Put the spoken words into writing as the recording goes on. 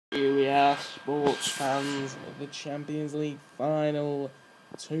are sports fans of the Champions League final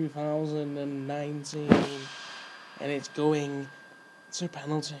 2019, and it's going to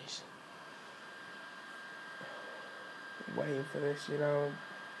penalties. I'm waiting for this, you know.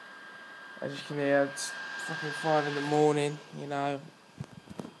 As you can hear, it's fucking 5 in the morning, you know.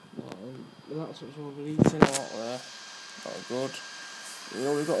 The laptop's overheating a lot there. Not good. You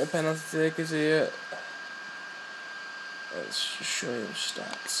know, we've got the penalty takers here. Let's just show you the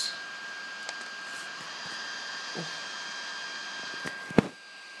stats.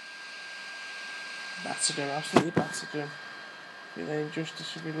 Battered him, absolutely battered him. Bit of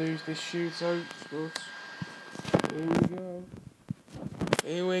injustice if we lose this shootout, but here we go.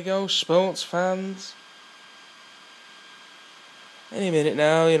 Here we go, sports fans. Any minute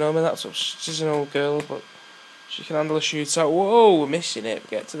now, you know, my laptop's, she's an old girl, but she can handle a shootout. Whoa, we're missing it.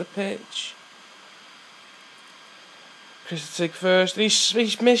 Get to the pitch. Christic first.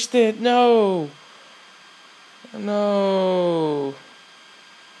 He's missed it. No. No.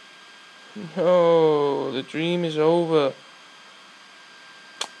 No. The dream is over.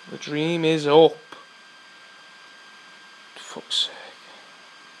 The dream is up. For fuck's sake.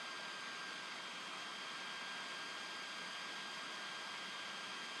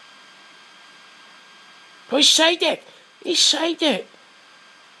 Oh, he saved it! He saved it!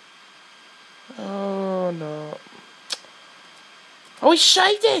 Oh no. Oh, he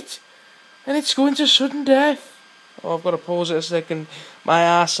saved it! And it's going to sudden death. Oh, I've got to pause it a second. My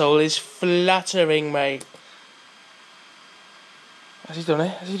arsehole is flattering me. Has he done it?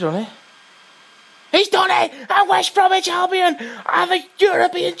 Has he done it? He's done it! And West Bromwich Albion are the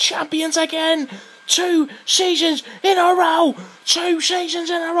European champions again! 2 seasons in a row! 2 seasons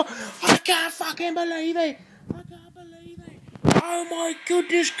in a row! I can't fucking believe it! I can't believe it! Oh my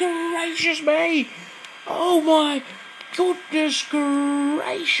goodness gracious me! Oh my goodness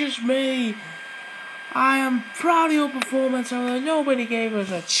gracious me! I am proud of your performance, although nobody gave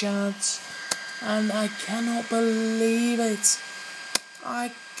us a chance. And I cannot believe it.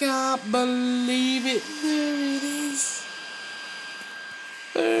 I can't believe it. There it is.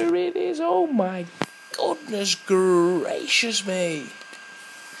 There it is. Oh my goodness gracious me.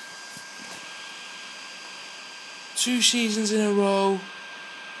 2 seasons in a row.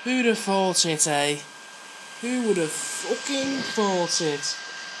 Who'd have thought it, eh? Who would have fucking thought it?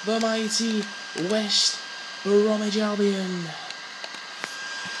 The mighty West Bromwich Albion.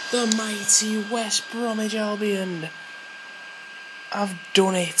 The mighty West Bromwich Albion. I've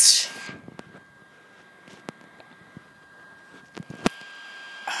done it.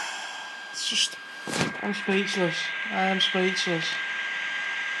 It's just, I'm speechless. I am speechless.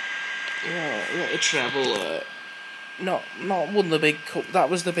 Yeah, not the treble. Not won the big cup. That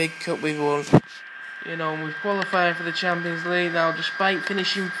was the big cup we've won. You know, we've qualified for the Champions League now, despite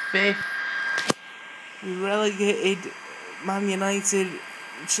finishing 5th. We relegated Man United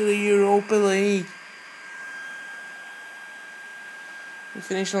to the Europa League. We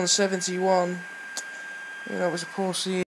finished on 71. You know, it was a poor season.